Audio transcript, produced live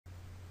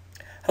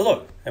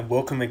Hello and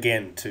welcome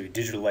again to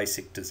Digital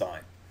ASIC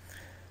Design.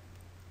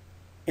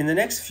 In the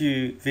next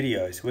few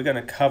videos we're going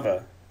to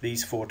cover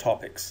these four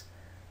topics.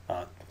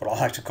 What I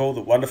like to call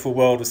the wonderful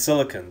world of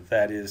silicon,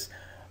 that is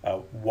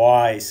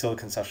why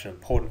silicon is such an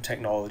important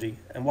technology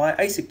and why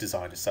ASIC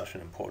design is such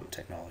an important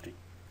technology.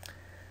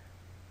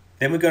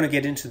 Then we're going to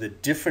get into the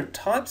different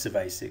types of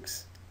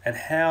ASICs and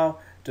how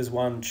does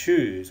one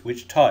choose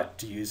which type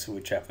to use for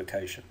which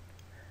application.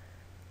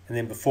 And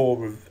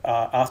then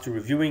after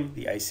reviewing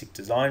the ASIC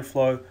design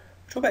flow, we'll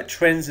talk about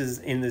trends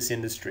in this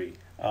industry.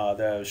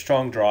 There are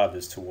strong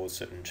drivers towards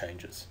certain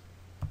changes.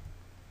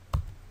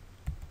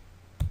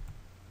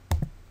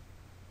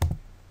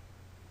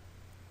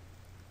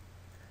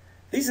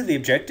 These are the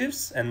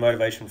objectives and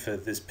motivation for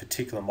this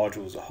particular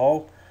module as a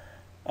whole.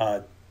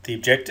 The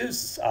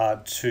objectives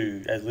are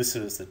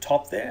listed as the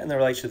top there, and they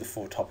relate to the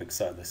four topics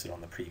that are listed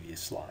on the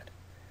previous slide.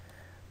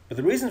 But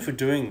the reason for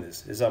doing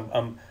this is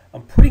I'm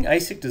putting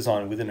ASIC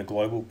design within a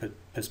global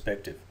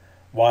perspective.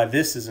 Why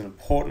this is an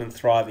important and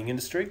thriving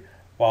industry,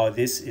 why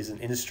this is an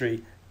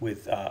industry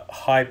with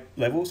high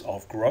levels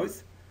of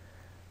growth.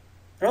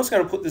 I'm also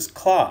going to put this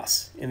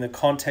class in the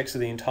context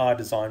of the entire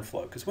design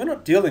flow, because we're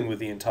not dealing with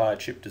the entire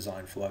chip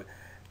design flow,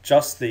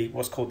 just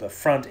what's called the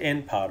front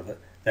end part of it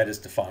that is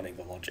defining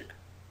the logic.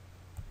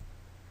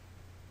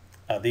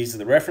 These are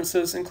the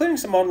references, including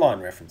some online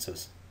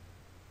references.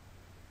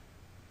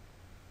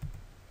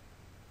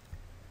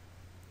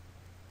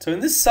 So in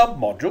this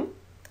sub-module,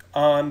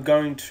 I'm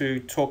going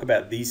to talk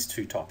about these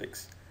two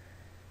topics.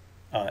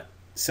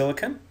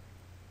 Silicon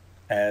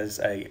as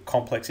a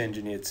complex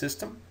engineered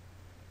system,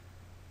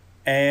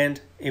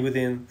 and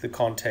within the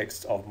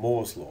context of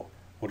Moore's Law.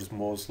 What does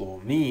Moore's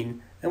Law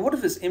mean, and what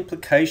are its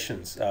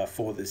implications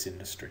for this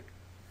industry?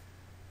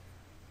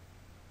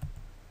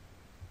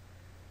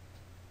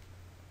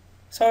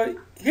 So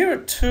here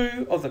are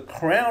two of the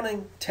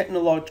crowning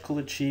technological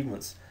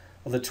achievements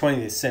of the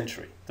 20th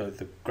century, though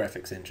the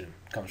graphics engine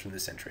comes from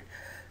this century.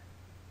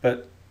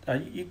 But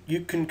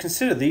you can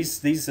consider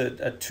these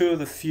are two of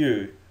the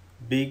few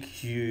big,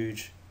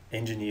 huge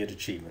engineered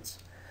achievements.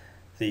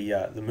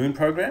 The moon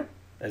program,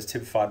 as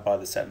typified by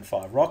the Saturn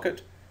V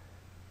rocket,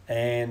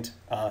 and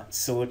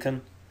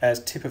silicon,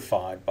 as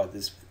typified by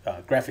this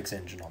graphics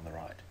engine on the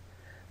right.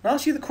 And I'll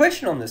ask you the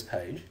question on this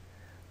page: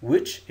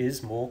 which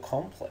is more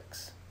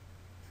complex?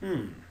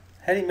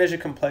 How do you measure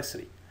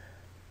complexity?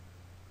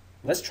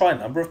 Let's try a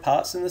number of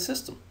parts in the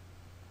system.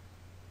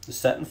 The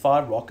Saturn V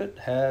rocket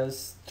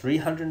has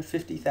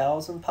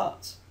 350,000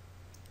 parts.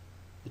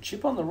 The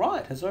chip on the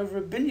right has over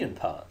 1 billion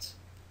parts.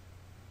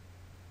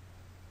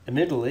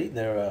 Admittedly,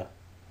 there are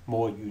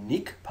more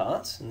unique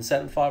parts in the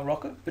Saturn V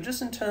rocket, but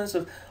just in terms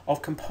of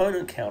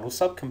component count or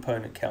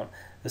subcomponent count,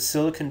 the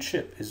silicon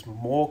chip is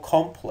more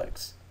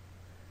complex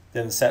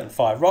than the Saturn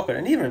V rocket,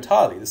 and even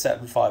entirely the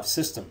Saturn V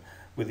system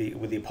with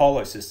the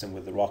Apollo system,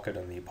 with the rocket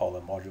and the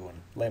Apollo module and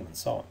LEM and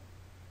so on.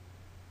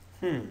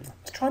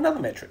 Let's try another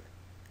metric.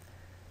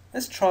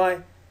 Let's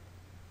try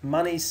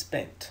money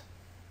spent.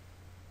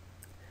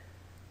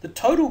 The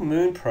total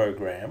moon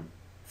program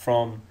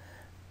from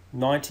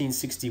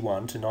 1961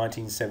 to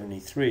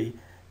 1973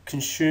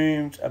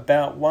 consumed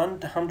about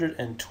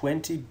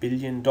 $120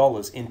 billion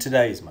in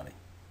today's money.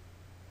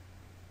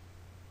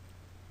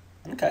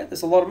 Okay,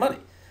 that's a lot of money.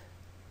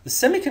 The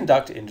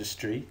semiconductor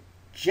industry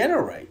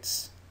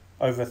generates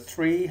over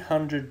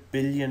 $300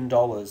 billion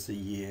a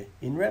year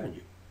in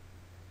revenue.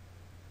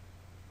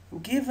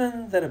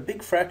 Given that a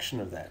big fraction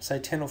of that, say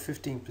 10 or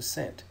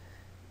 15%,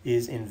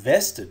 is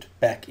invested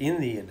back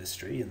in the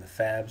industry, in the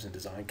fabs and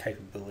design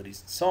capabilities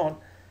and so on,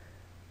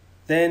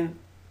 then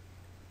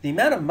the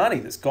amount of money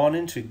that's gone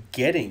into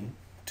getting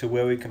to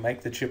where we can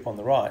make the chip on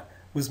the right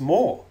was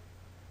more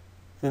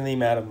than the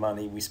amount of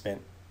money we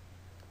spent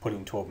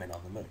putting 12 men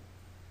on the moon.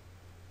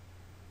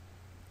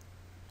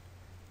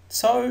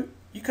 So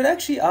you could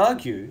actually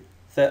argue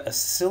that a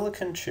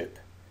silicon chip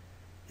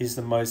is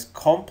the most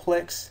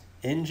complex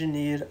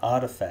engineered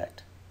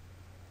artifact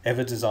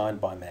ever designed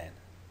by man.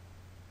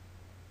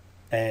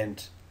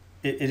 And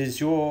it is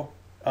your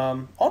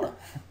honor,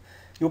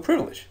 your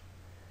privilege,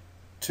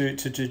 to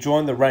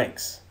join the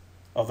ranks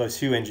of those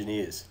few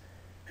engineers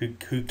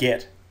who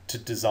get to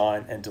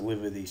design and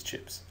deliver these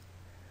chips.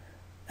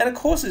 And of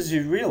course, as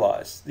you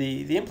realize,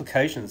 the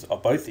implications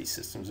of both these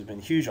systems have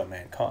been huge on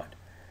mankind.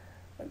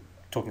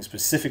 Talking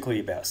specifically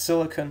about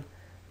silicon,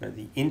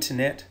 the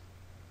internet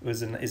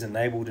is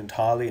enabled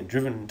entirely and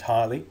driven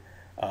entirely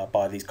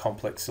by these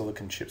complex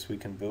silicon chips we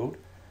can build.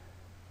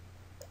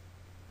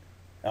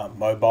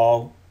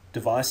 Mobile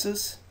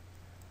devices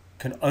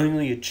can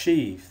only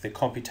achieve their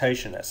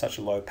computation at such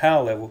a low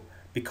power level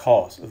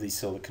because of these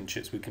silicon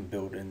chips we can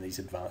build in these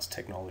advanced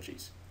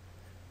technologies.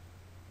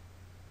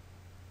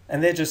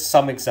 And they're just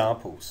some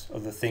examples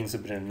of the things that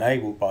have been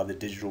enabled by the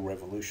digital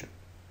revolution,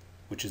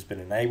 which has been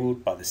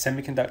enabled by the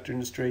semiconductor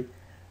industry,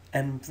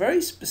 and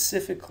very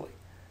specifically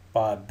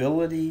by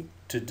ability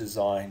to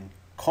design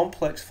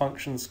complex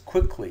functions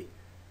quickly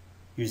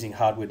using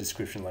hardware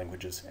description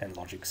languages and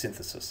logic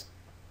synthesis.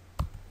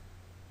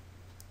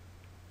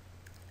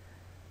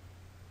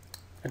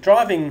 A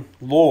driving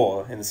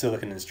law in the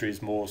silicon industry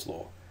is Moore's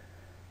law.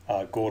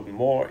 Gordon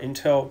Moore,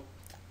 Intel,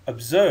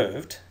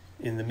 observed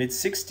in the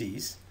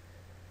mid-60s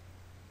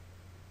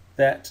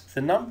that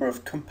the number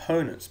of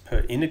components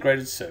per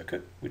integrated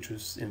circuit, which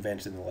was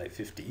invented in the late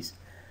 50s,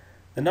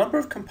 the number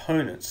of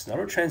components,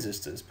 number of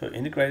transistors per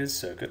integrated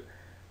circuit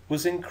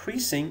was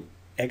increasing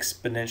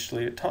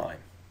exponentially at time.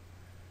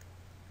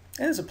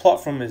 And there's a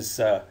plot from his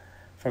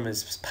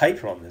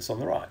paper on this on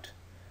the right.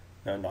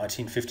 Now, in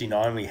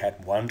 1959 we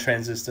had 1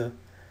 transistor,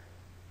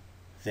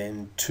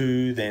 then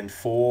 2, then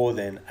 4,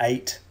 then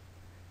 8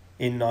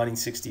 in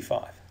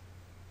 1965.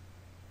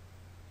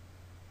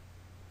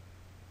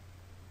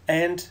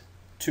 And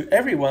to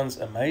everyone's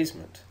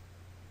amazement,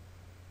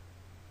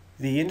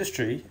 the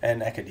industry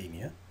and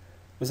academia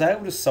was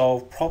able to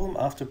solve problem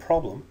after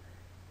problem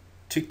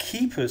to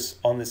keep us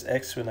on this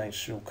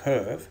exponential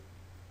curve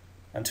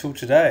until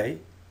today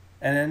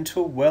and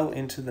until well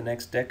into the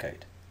next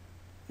decade.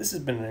 This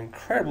has been an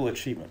incredible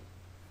achievement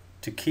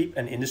to keep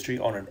an industry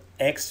on an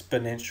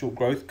exponential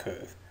growth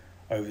curve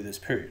over this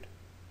period.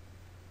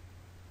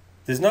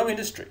 There's no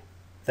industry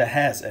that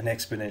has an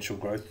exponential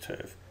growth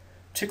curve,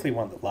 particularly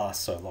one that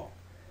lasts so long.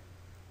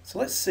 So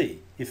let's see,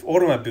 if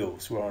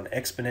automobiles were on an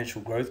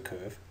exponential growth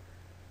curve,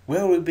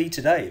 where would we be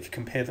today if you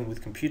compare them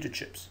with computer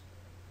chips?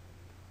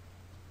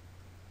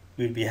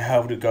 We'd be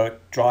able to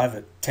drive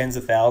at tens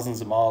of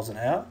thousands of miles an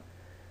hour.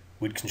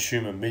 We'd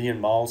consume 1 million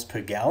miles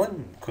per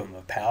gallon, equivalent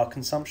of power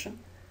consumption.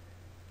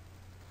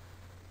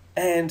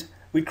 And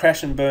we'd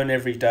crash and burn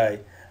every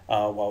day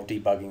while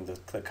debugging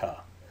the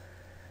car.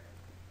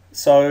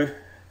 So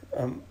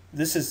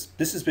this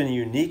has been a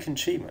unique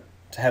achievement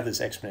to have this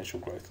exponential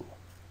growth law.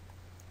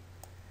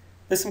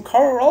 There's some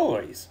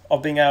corollaries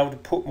of being able to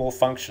put more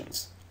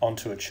functions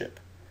onto a chip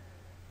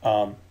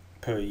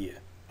per year.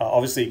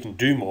 Obviously, you can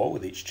do more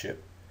with each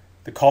chip.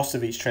 The cost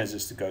of each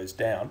transistor goes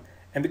down.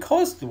 And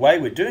because the way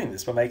we're doing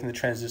this, by making the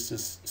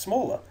transistors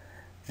smaller,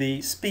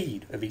 the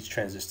speed of each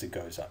transistor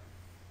goes up.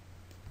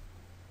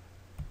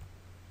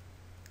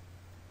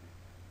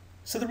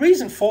 So the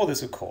reason for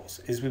this, of course,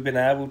 is we've been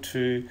able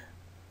to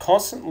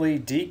constantly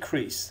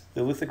decrease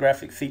the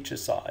lithographic feature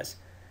size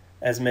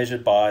as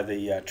measured by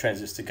the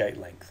transistor gate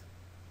length.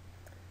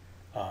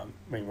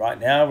 Right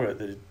now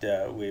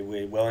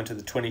we're well into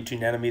the 22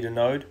 nanometer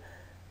node,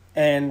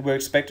 and we're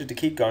expected to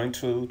keep going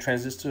till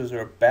transistors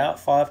are about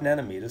 5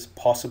 nanometers,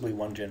 possibly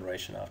 1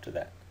 generation after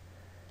that.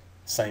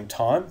 Same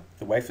time,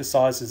 the wafer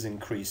size has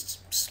increased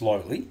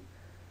slowly,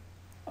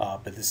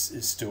 but this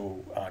is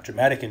still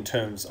dramatic in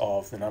terms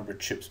of the number of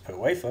chips per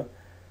wafer,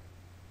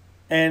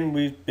 and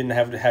we've been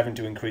having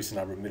to increase the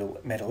number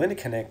of metal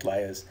interconnect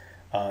layers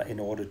in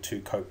order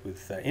to cope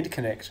with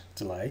interconnect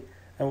delay,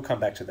 and we'll come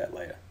back to that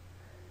later.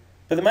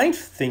 But the main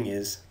thing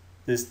is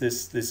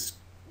this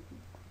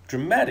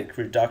dramatic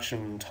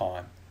reduction in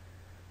time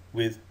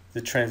with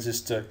the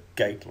transistor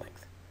gate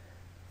length.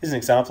 Here's an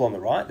example on the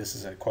right. This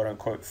is a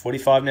quote-unquote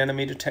 45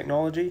 nanometer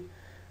technology.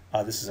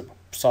 This is a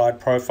side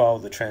profile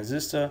of the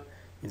transistor.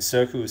 In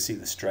circle, we see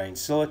the strained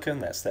silicon.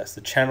 That's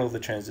the channel of the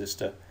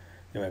transistor.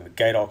 Then we have a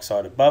gate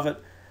oxide above it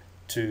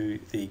to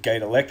the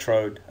gate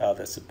electrode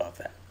that's above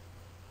that.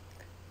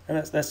 And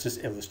that's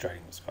just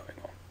illustrating what's going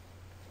on.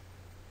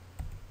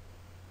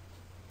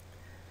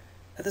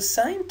 At the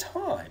same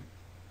time,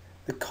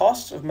 the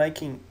cost of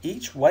making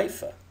each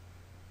wafer,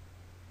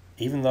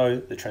 even though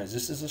the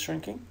transistors are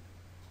shrinking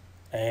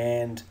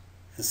and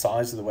the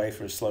size of the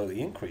wafer is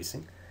slowly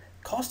increasing,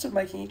 the cost of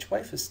making each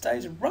wafer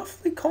stays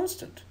roughly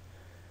constant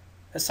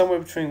at somewhere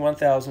between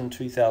 $1,000 and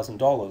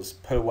 $2,000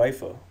 per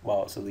wafer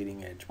while it's a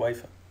leading edge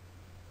wafer.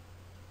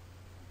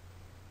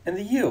 And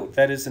the yield,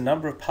 that is the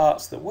number of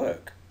parts that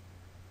work,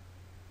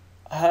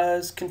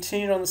 has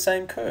continued on the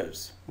same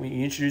curves. When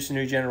you introduce a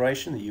new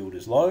generation, the yield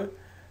is low,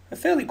 and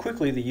fairly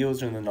quickly the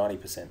yields are in the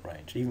 90%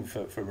 range, even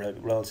for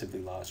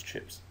relatively large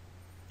chips.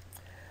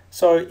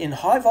 So in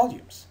high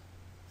volumes,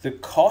 the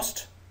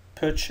cost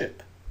per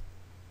chip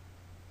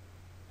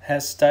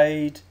has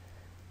stayed,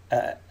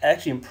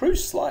 actually improved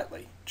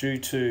slightly due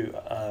to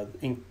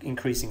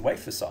increasing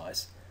wafer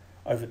size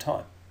over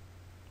time.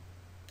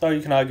 Though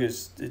you can argue,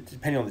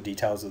 depending on the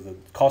details of the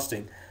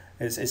costing,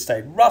 it's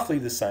stayed roughly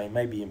the same,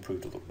 maybe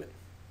improved a little bit.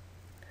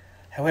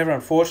 However,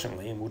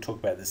 unfortunately, and we'll talk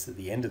about this at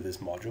the end of this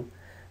module,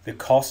 the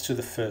cost to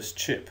the first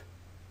chip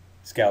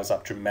scales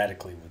up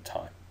dramatically with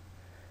time.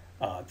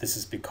 This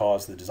is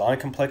because the design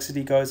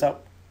complexity goes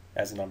up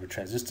as the number of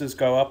transistors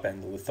go up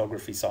and the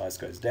lithography size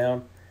goes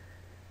down.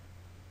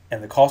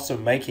 And the cost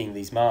of making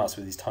these masks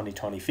with these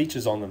tiny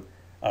features on them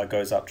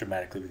goes up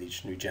dramatically with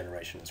each new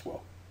generation as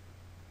well.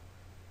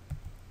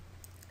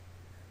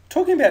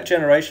 Talking about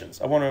generations,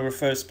 I want to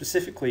refer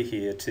specifically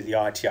here to the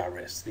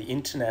ITRs, the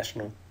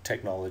International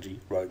Technology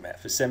Roadmap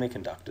for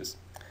Semiconductors.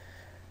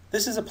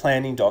 This is a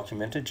planning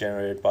document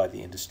generated by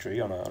the industry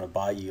on a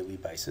bi-yearly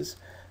basis.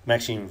 I'm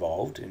actually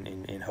involved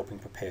in helping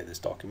prepare this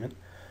document.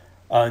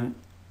 And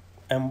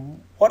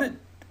what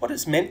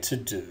it's meant to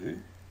do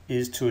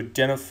is to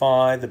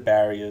identify the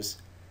barriers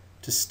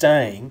to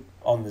staying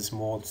on this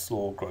Moore's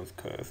law growth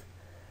curve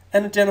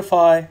and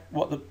identify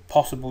what the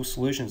possible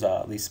solutions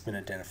are, at least been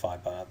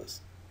identified by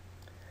others.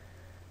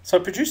 So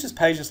it produces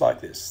pages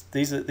like this.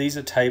 These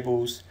are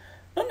tables,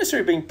 not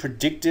necessarily being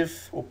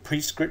predictive or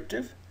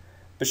prescriptive,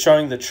 but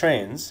showing the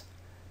trends,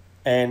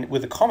 and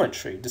with a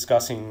commentary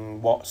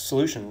discussing what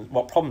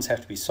problems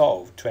have to be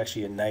solved to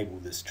actually enable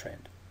this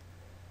trend.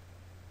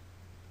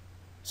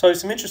 So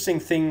some interesting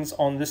things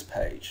on this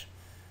page.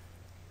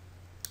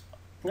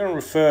 I'm going to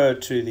refer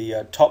to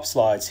the top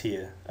slides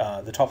here,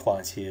 the top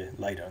lines here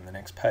later on the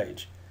next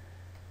page.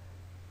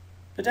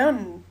 But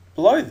down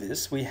below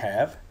this we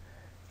have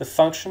the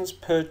functions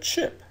per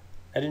chip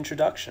at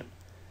introduction.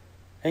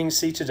 And you can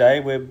see today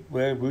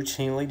we're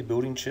routinely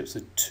building chips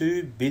with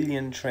 2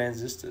 billion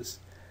transistors.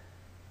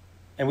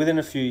 And within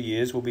a few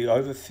years we'll be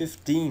over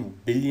 15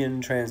 billion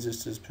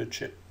transistors per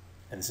chip.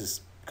 And this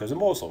is because of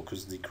Moore's law,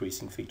 because of the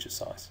decreasing feature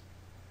size.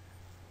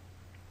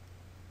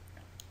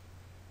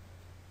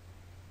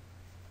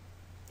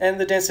 And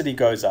the density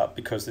goes up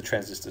because the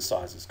transistor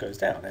sizes goes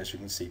down, as you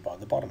can see by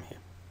the bottom here.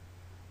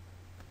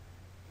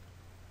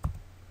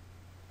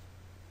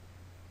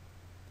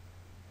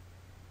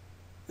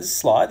 This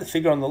slide, the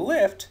figure on the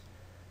left,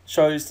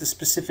 shows the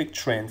specific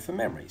trend for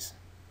memories.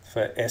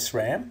 For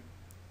SRAM,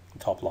 the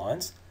top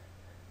lines,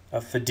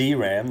 for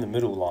DRAM, the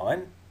middle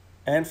line,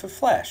 and for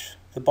flash,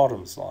 the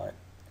bottoms line.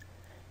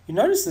 You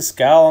notice the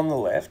scale on the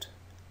left,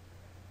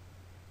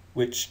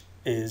 which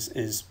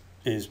is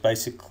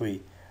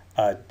basically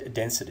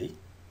density,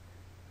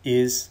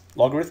 is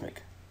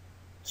logarithmic.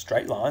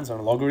 Straight lines on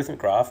a logarithmic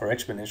graph are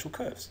exponential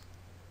curves.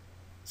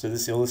 So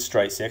this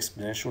illustrates the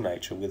exponential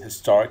nature with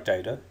historic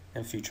data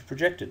and future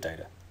projected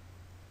data.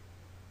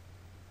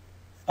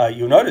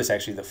 You'll notice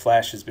actually that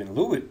flash has been a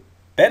little bit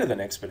better than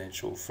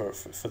exponential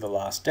for the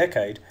last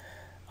decade,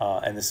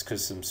 and this is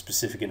because of some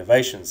specific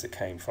innovations that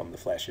came from the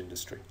flash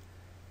industry.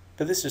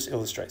 But this just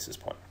illustrates this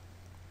point.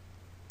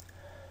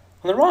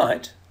 On the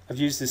right, I've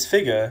used this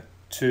figure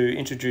to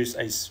introduce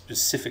a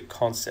specific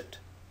concept.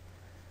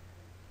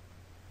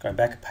 Going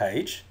back a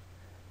page,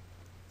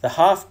 the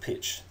half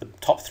pitch, the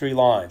top 3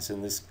 lines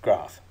in this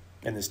graph,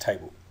 in this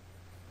table.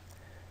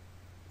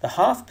 The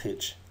half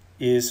pitch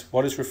is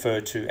what is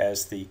referred to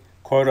as the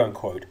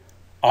quote-unquote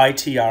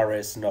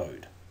ITRs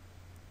node.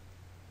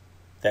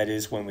 That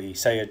is, when we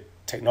say a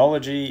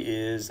technology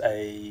is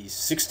a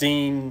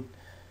 16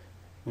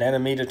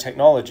 nanometer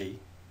technology,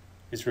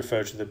 is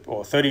referred to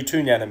or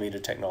 32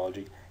 nanometer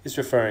technology is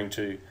referring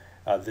to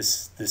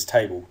this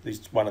table,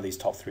 one of these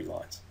top 3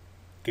 lines,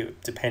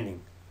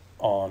 depending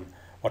on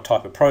what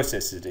type of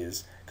process it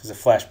is, because a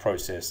flash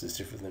process is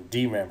different than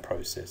a DRAM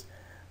process,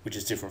 which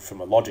is different from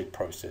a logic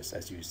process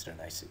as used in an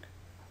ASIC.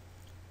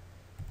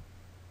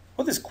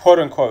 What this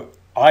quote-unquote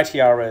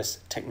ITRs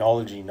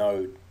technology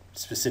node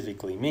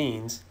specifically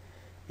means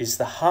is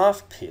the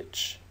half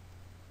pitch,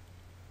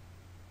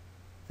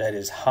 that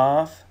is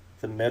half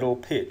the metal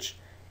pitch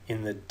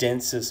in the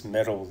densest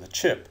metal of the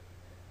chip.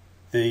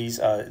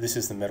 This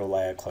is the metal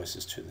layer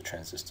closest to the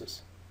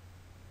transistors.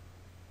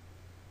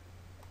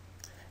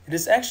 It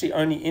is actually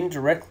only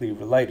indirectly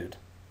related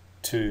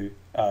to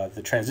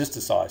the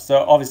transistor size. So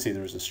obviously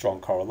there is a strong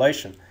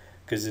correlation,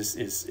 because this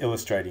is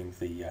illustrating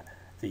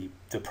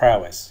the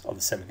prowess of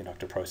the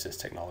semiconductor process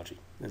technology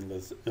in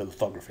the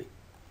lithography.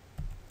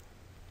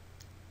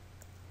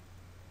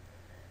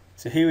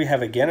 So here we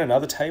have again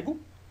another table.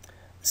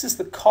 This is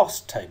the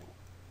cost table.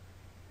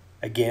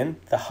 Again,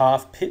 the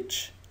half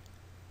pitch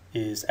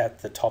is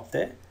at the top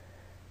there.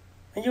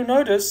 And you'll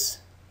notice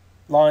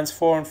lines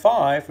 4 and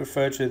 5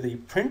 refer to the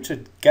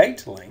printed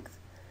gate length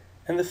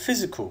and the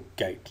physical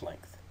gate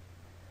length.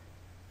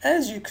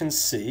 As you can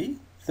see,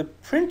 the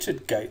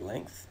printed gate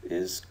length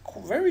is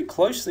very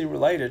closely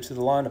related to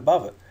the line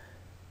above it,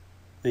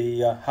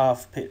 the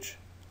half pitch.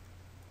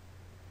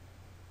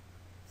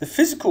 The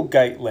physical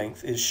gate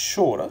length is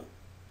shorter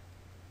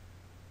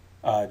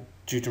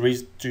due to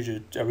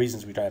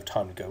reasons we don't have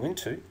time to go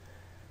into.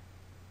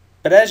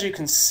 But as you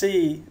can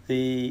see,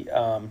 the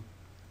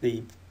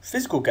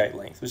physical gate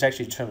length, which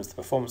actually determines the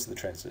performance of the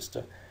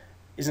transistor,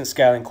 isn't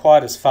scaling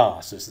quite as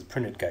fast as the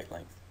printed gate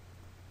length.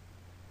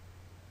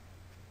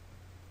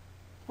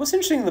 What's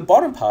interesting in the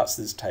bottom parts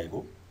of this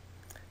table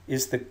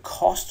is the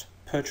cost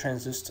per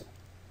transistor.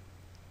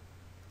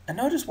 And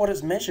notice what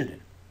it's measured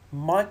in,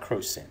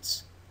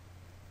 microcents.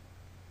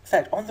 In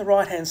fact, on the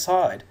right-hand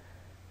side,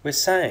 we're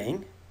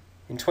saying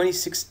in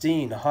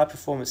 2016, a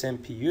high-performance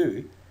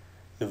MPU,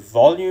 the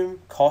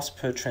volume cost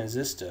per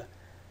transistor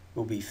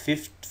will be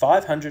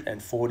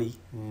 540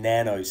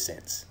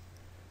 nanocents.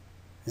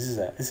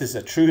 This is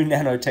a true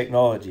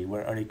nanotechnology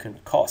where it only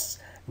costs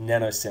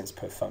nanocents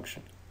per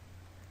function.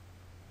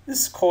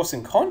 This, of course,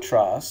 in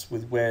contrast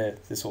with where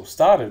this all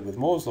started with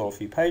Moore's law a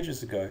few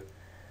pages ago,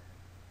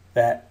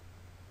 that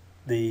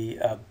the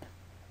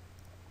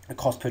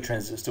cost per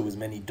transistor was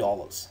many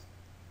dollars.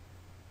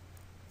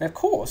 Now, of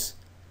course,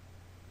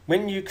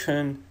 when you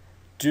can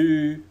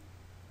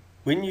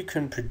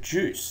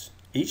produce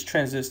each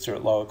transistor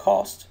at lower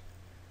cost,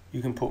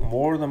 you can put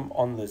more of them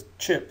on the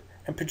chip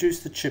and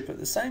produce the chip at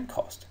the same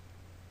cost.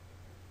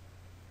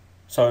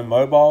 So in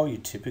mobile, you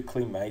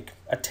typically make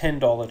a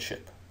 $10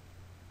 chip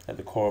at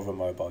the core of a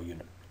mobile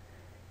unit.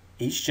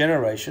 Each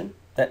generation,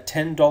 that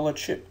 $10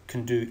 chip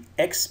can do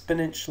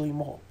exponentially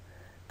more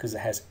because it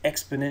has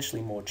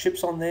exponentially more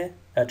chips on there,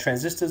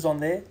 transistors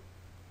on there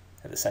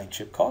at the same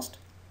chip cost,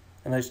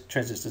 and those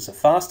transistors are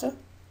faster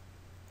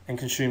and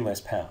consume less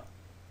power.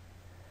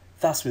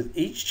 Thus, with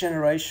each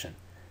generation,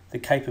 the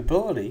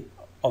capability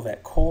of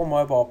that core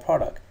mobile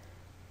product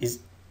is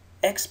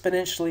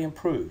exponentially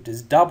improved,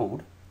 is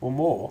doubled or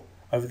more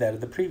over that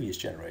of the previous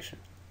generation.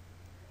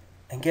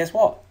 And guess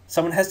what?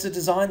 Someone has to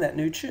design that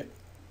new chip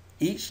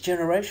each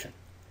generation.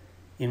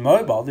 In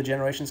mobile, the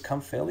generations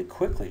come fairly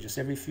quickly, just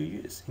every few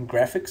years. In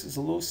graphics, it's a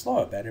little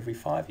slower, about every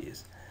 5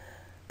 years.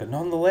 But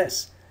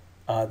nonetheless,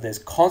 there's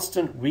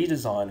constant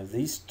redesign of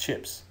these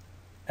chips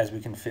as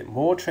we can fit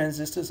more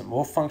transistors and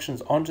more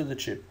functions onto the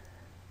chip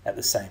at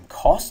the same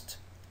cost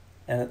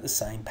and at the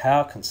same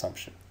power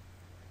consumption.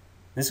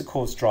 This, of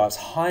course, drives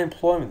high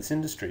employment in this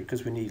industry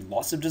because we need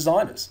lots of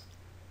designers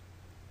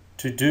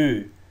to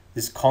do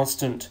this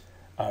constant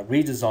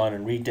redesign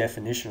and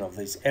redefinition of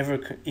these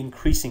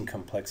ever-increasing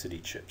complexity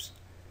chips.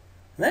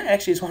 And that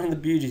actually is one of the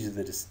beauties of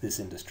this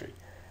industry.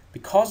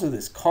 Because of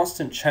this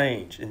constant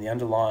change in the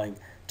underlying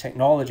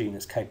technology and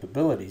its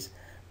capabilities,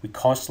 we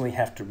constantly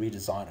have to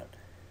redesign it.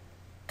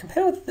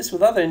 Compare this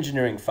with other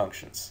engineering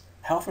functions.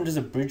 How often does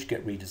a bridge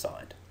get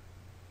redesigned?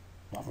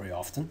 Not very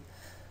often.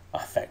 In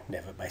fact,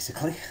 never,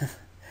 basically.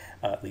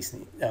 At least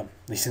in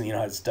the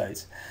United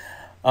States,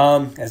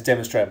 as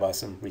demonstrated by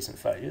some recent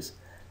failures.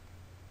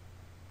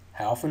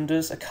 How often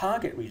does a car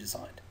get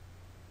redesigned?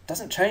 It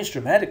doesn't change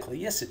dramatically.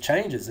 Yes, it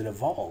changes, it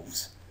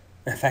evolves.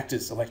 In fact,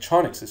 it's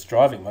electronics that's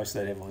driving most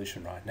of that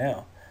evolution right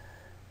now.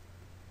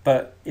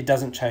 But it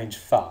doesn't change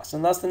fast,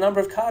 and thus the number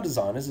of car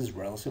designers is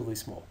relatively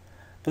small.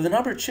 But the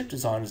number of chip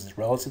designers is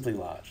relatively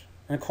large.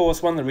 And of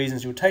course, one of the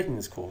reasons you're taking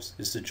this course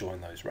is to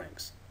join those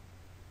ranks.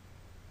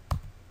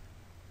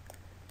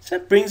 So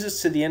that brings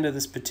us to the end of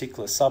this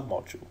particular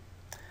submodule.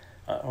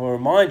 I'll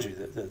remind you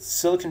that the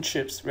silicon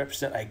chips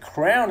represent a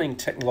crowning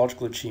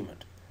technological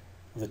achievement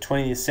of the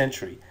 20th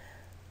century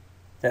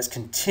that's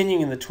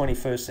continuing in the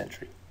 21st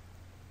century.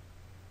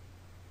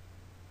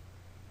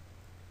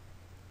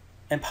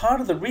 And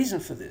part of the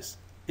reason for this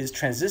is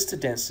transistor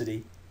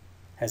density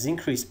has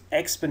increased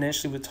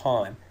exponentially with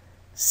time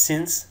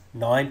since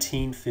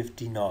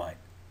 1959.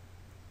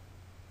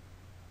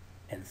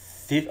 And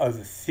over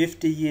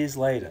 50 years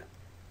later,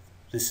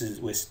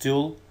 we're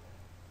still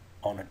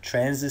on a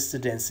transistor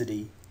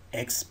density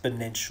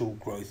exponential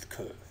growth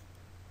curve.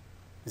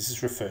 This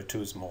is referred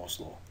to as Moore's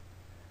Law.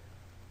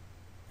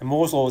 And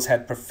Moore's Law has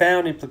had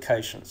profound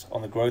implications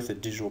on the growth of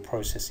digital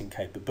processing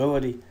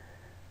capability,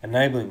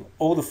 enabling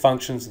all the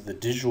functions of the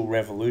digital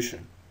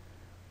revolution,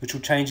 which will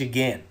change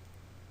again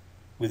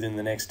within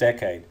the next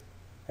decade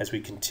as we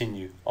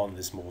continue on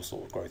this Moore's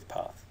Law growth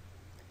path.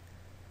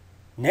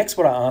 Next,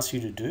 what I ask you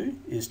to do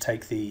is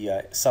take the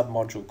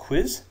submodule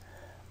quiz.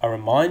 I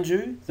remind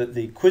you that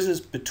the quizzes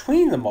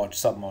between the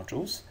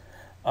submodules,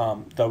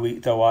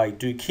 though I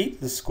do keep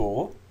the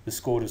score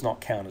does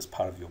not count as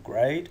part of your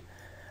grade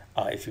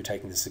if you're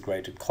taking this as a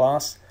graded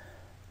class.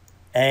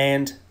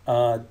 And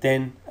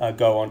then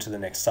go on to the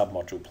next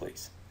submodule,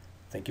 please.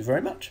 Thank you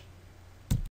very much.